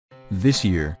This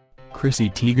year, Chrissy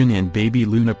Teigen and baby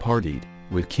Luna partied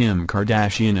with Kim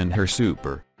Kardashian and her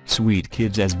super sweet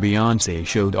kids as Beyoncé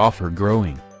showed off her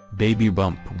growing baby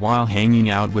bump while hanging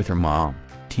out with her mom,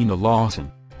 Tina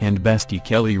Lawson, and bestie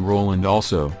Kelly Rowland.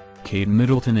 Also, Kate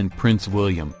Middleton and Prince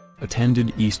William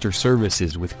attended Easter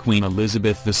services with Queen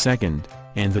Elizabeth II,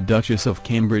 and the Duchess of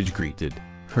Cambridge greeted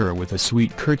her with a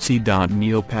sweet curtsy.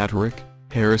 Neil Patrick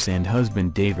Harris and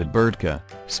husband David Bertka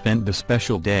spent the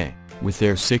special day with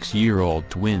their 6-year-old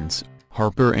twins,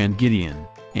 Harper and Gideon,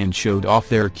 and showed off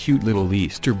their cute little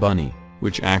Easter bunny,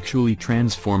 which actually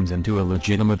transforms into a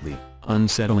legitimately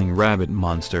unsettling rabbit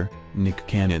monster. Nick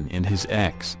Cannon and his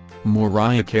ex,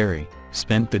 Mariah Carey,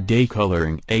 spent the day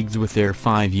coloring eggs with their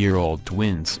 5-year-old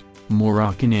twins,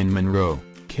 Moroccan and Monroe.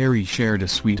 Carey shared a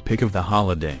sweet pic of the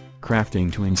holiday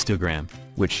crafting to Instagram,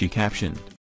 which she captioned,